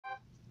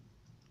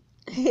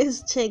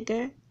Here's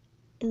Tigger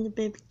and the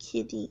baby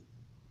kitty.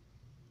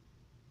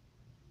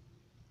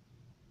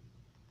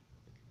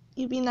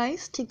 You be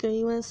nice, Tigger.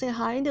 You wanna say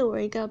hi to her,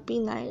 you gotta be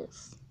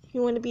nice. If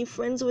you wanna be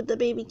friends with the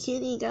baby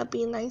kitty, you gotta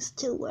be nice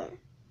to her.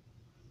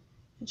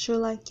 And she'll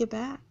like you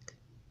back.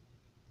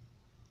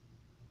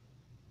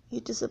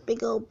 You're just a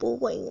big old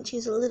boy and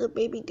she's a little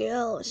baby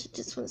girl. She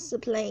just wants to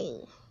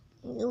play.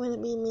 You wanna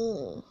be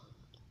mean.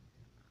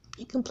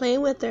 You can play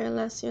with her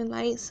unless you're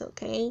nice,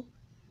 okay?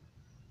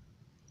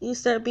 You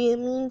start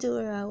being mean to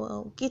her, I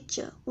will get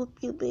you. Whoop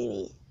you,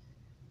 baby.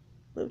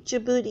 Whoop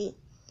your booty.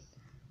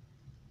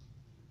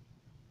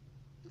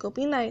 Go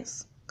be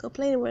nice. Go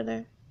play with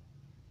her.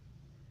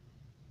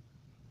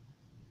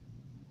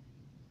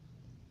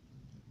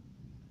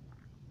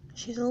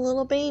 She's a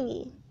little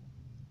baby.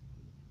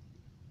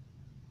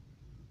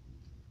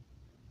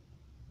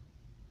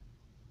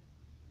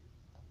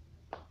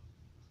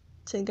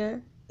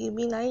 Tigger, you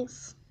be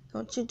nice.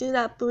 Don't you do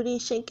that booty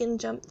shake and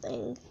jump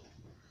thing.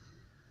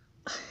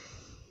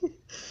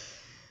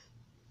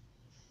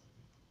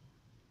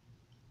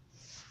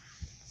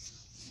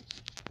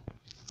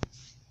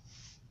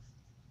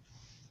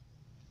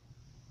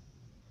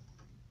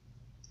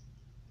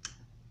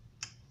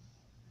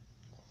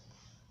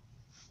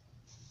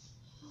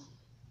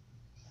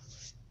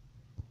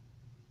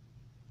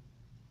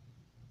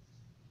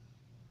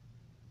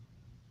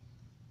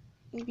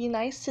 You be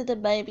nice to the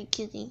baby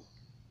kitty.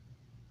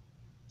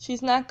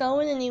 She's not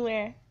going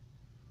anywhere.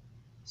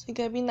 So you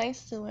gotta be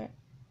nice to her.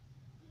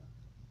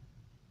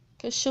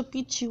 Cause she'll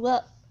beat you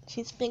up.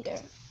 She's bigger.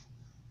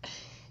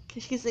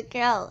 Cause she's a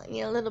girl and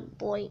you're a little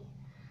boy.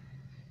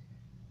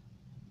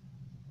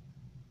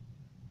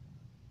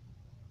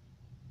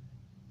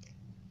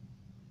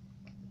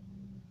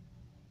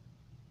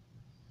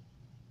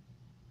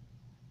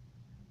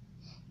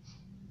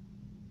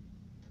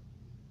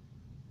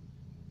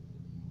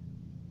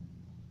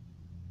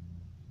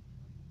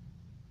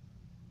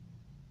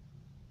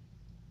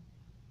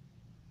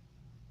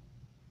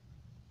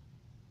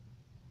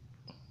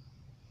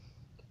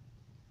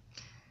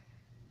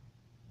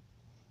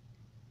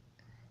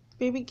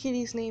 Baby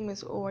kitty's name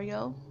is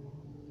Oreo.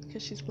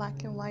 Because she's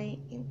black and white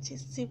and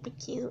she's super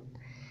cute.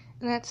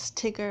 And that's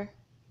Tigger,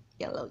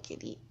 yellow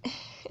kitty.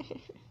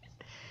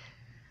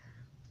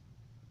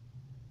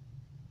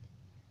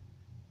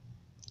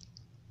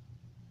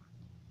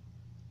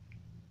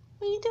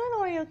 What are you doing,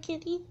 Oreo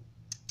kitty?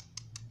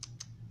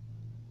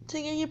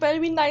 Tigger, you better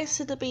be nice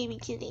to the baby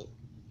kitty.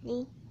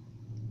 Me?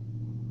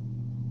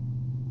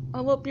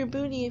 I'll whoop your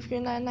booty if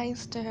you're not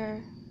nice to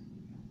her.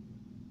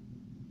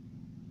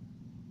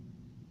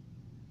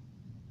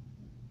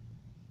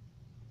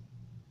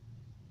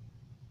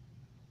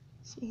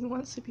 See, he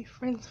wants to be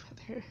friends with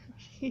her.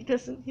 He's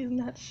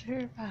not sure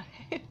about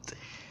it.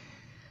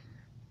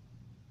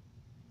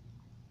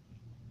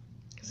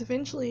 Because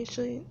eventually,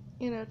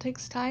 it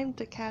takes time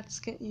to cats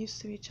get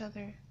used to each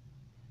other.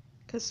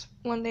 Because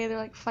one day they're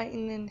like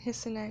fighting and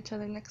hissing at each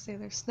other, next day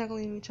they're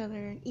snuggling each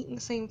other and eating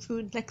the same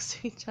food next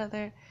to each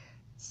other.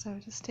 So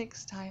it just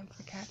takes time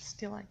for cats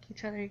to like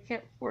each other. You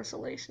can't force a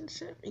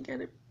relationship.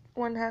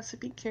 One has to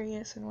be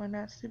curious and one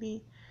has to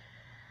be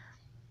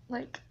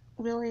like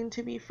willing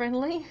to be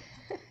friendly.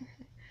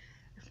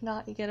 If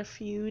not, you get a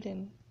feud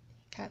and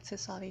cats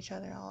hiss at each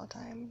other all the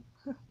time.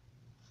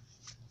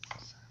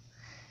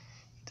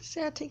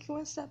 Just take it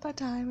one step at a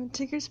time. And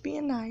Tigger's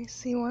being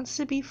nice. He wants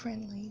to be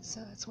friendly,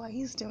 so that's why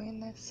he's doing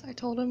this. I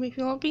told him if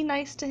you won't be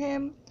nice to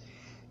him,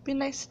 be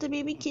nice to the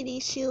baby kitty,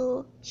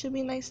 she'll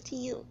be nice to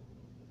you.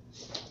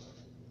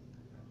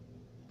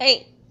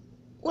 Hey,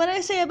 what did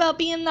I say about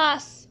being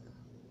nice?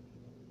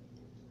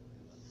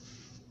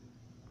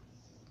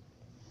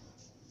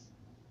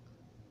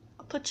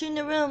 I'll put you in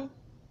the room.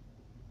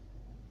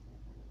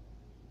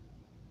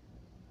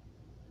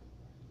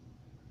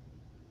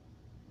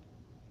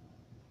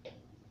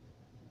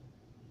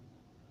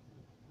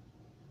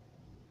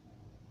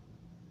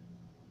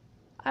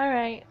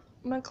 Alright,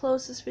 I'm gonna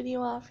close this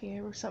video off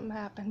here where something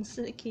happens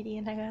to the kitty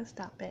and I gotta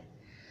stop it.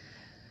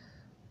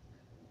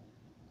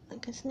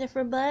 Like a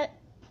sniffer butt.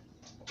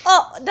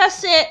 Oh,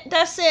 that's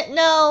it,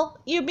 no,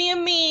 you're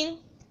being mean.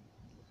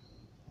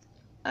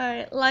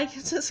 Alright, like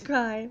and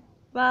subscribe.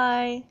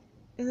 Bye.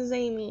 This is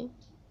Amy.